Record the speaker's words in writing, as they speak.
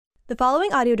The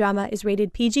following audio drama is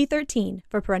rated PG-13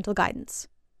 for parental guidance.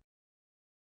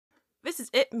 This is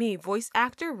me, voice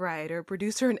actor, writer,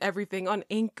 producer, and everything on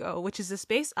InCo, which is a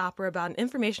space opera about an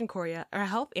information courier, a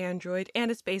health android,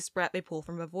 and a space brat they pull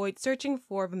from a void searching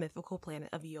for the mythical planet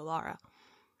of Iolara.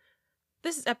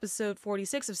 This is episode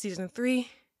 46 of season 3,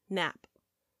 Nap.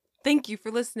 Thank you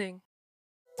for listening.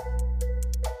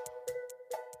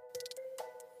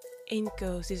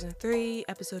 InCo, season 3,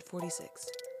 episode 46,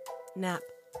 Nap.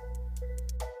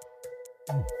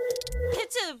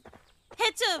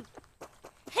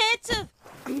 Heads up!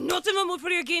 I'm not in the mood for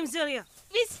your game, Zelia.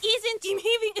 This isn't. I'm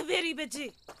having a very bad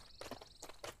day.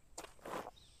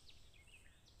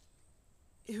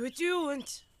 What do you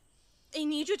want? I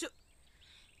need you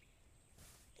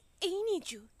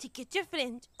to get your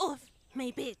friend off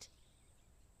my bed.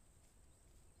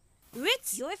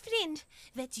 What? Your friend,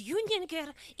 that union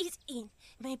girl, is in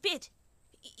my bed.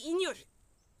 In your...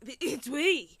 It's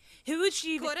way. Who would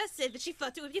she... Cora said that she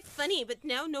thought it would be funny, but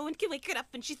now no one can wake her up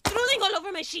and she's drooling all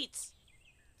over my sheets.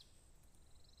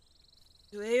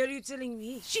 Why are you telling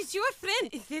me? She's your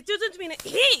friend. That doesn't mean it.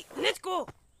 Hey, let go.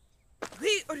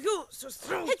 Why are you so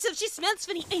strong? Heads up, she smells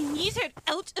funny. I need her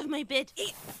out of my bed.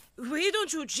 Hey, why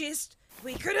don't you just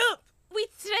wake her up? We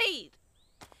tried.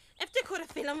 After Cora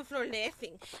fell on the floor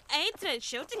laughing, I tried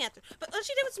shouting at her, but all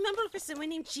she did was mumble for someone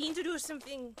named Jean to do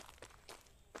something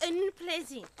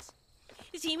unpleasant.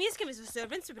 Timmy's come as a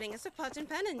servant to bring us a pot and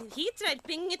pan, and he tried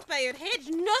bringing it by her head.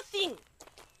 Nothing!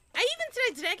 I even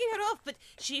tried dragging her off, but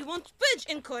she won't budge,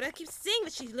 and Cora keeps saying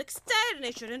that she looks tired and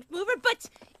I shouldn't move her, but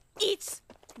it's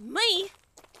my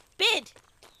bed.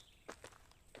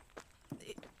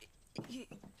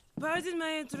 Pardon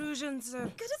my intrusion, sir.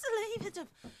 God is alive, heads up.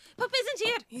 Papa isn't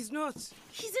here. He's not.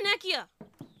 He's in Akia.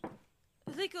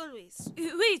 Like always.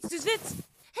 Wait, does that...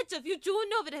 Heads up, you do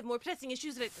know that I have more pressing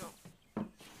issues right now.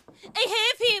 I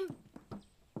have him!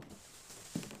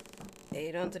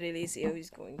 I don't really see how he's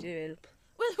going to help.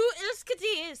 Well, who else could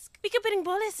he ask? We could bring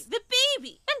Bolas, the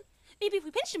baby. And maybe if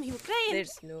we pinched him, he would cry.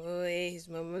 There's no way his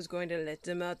mum was going to let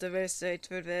him out of her sight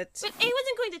for that. But I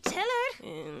wasn't going to tell her.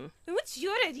 And what's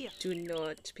your idea? Do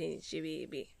not pinch your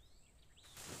baby.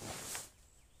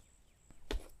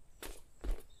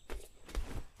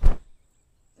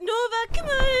 Nova, come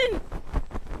on!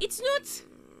 It's not...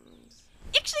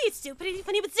 Actually, it's still pretty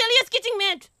funny, but Zelia's getting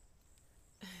mad.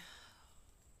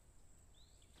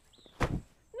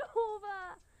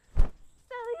 Nova!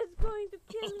 Zelia's going to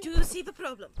kill me. Do you see the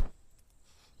problem?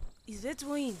 Is that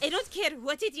wine? I don't care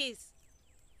what it is.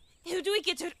 How do we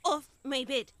get her off my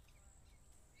bed?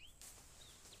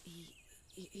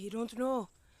 You don't know.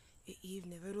 You've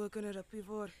never woken her up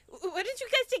before. Why didn't you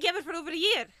guys together for over a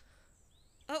year?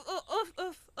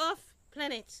 Off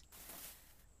planet.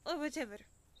 Or whatever.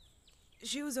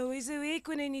 She was always awake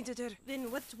when I needed her. Then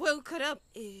what woke her up?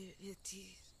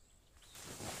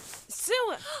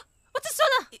 Sewa! What is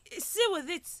Sola? Sewa,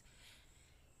 that's...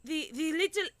 The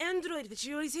little android that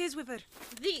she always has with her.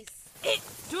 This.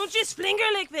 Don't just fling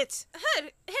her like that.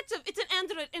 Her, heads up, it's an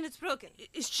android and it's broken.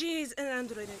 She's an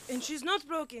android and she's not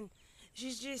broken.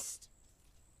 She's just...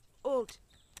 old.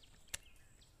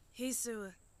 Hey,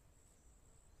 Sewa.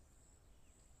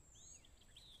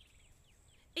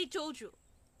 I told you.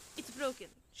 It's broken.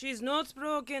 She's not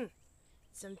broken.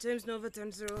 Sometimes Nova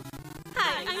turns her off.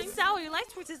 Hi, I'm Sour, your life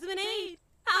support system in aid.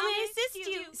 How may I assist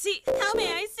you? See, how may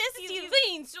I assist you?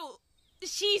 Fine, so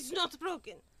she's not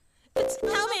broken. But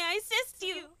how may I assist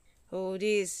you? Oh,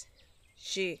 this.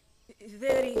 She.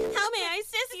 Very. How may I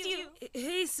assist you?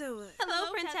 Hey, Sour.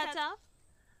 Hello, Prince Hatop.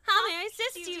 How may I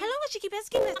assist you? Hello, what you keep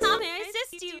asking that? How may I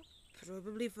assist you?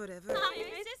 Probably forever. How may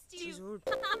I assist you? She's old.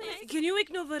 Can you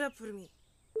wake Nova up for me?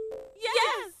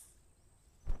 Yes!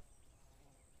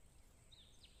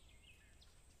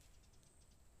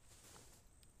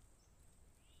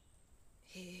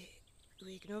 Hey,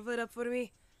 wake Nova up for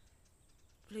me.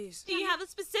 Please. Do you have a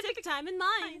specific time in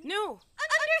mind? No.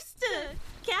 Understood.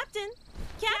 Captain,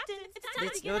 it's time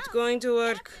It's to get not up. going to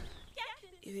work.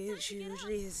 Captain, She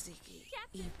usually has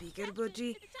a bigger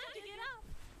body. it's time to get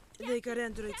up. Like our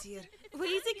androids here. Why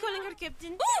is he calling her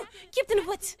Captain? Oh, Captain of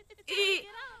what?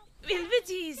 Velvet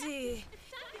easy.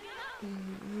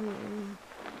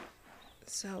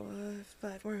 So,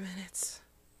 5 more minutes.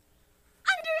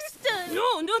 Understood.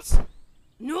 No, not...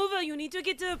 Nova, you need to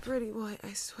get up. Pretty boy,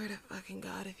 I swear to fucking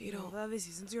God if you don't. Nova, this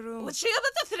isn't your room. What's she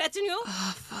about to threaten you?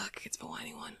 Oh, fuck, it's the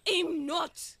whiny one. I'm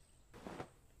not.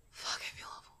 Fuck, I feel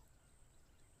awful.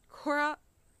 Cora,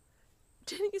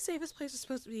 didn't you say this place was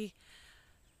supposed to be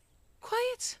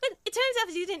Quiet? Well, it turns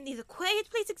out you didn't need a quiet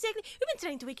place exactly. We've been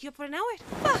trying to wake you up for an hour.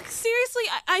 Fuck, seriously?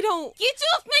 I don't... Get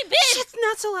off my bed! Shit,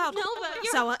 not so loud. Nova,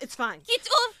 you're... Sawa, it's fine. Get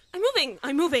off!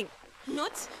 I'm moving.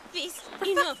 Not this.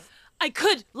 Enough. I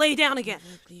could lay down again.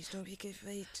 Please don't pick a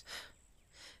fight.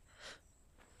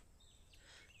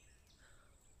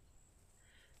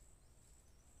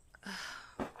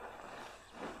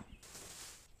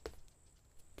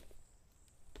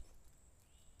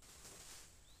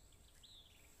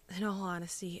 In all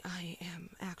honesty, I am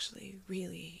actually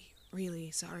really,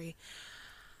 really sorry.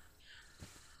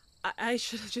 I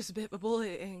should have just bit the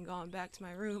bullet and gone back to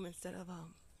my room instead of,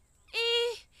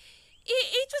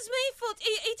 It was my fault.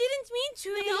 I didn't mean to.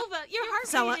 Nova, your heart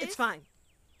Sawa, rate it's fine.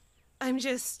 I'm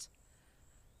just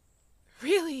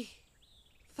really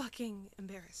fucking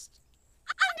embarrassed.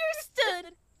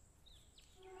 Understood.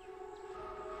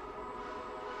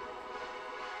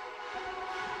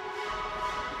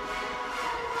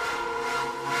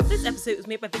 This episode was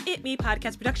made by the It Me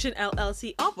Podcast Production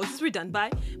LLC. All voices were done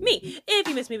by me. If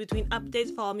you missed me between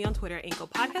updates, follow me on Twitter at InCo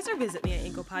Podcast or visit me at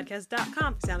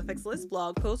InCoPodcast.com for sound effects lists,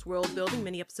 blog posts, world building,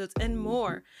 mini episodes, and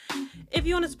more. If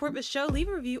you want to support this show, leave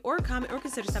a review or a comment or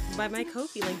consider stopping by my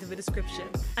Ko-fi link in the description.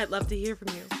 I'd love to hear from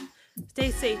you.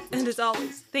 Stay safe, and as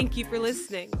always, thank you for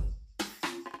listening.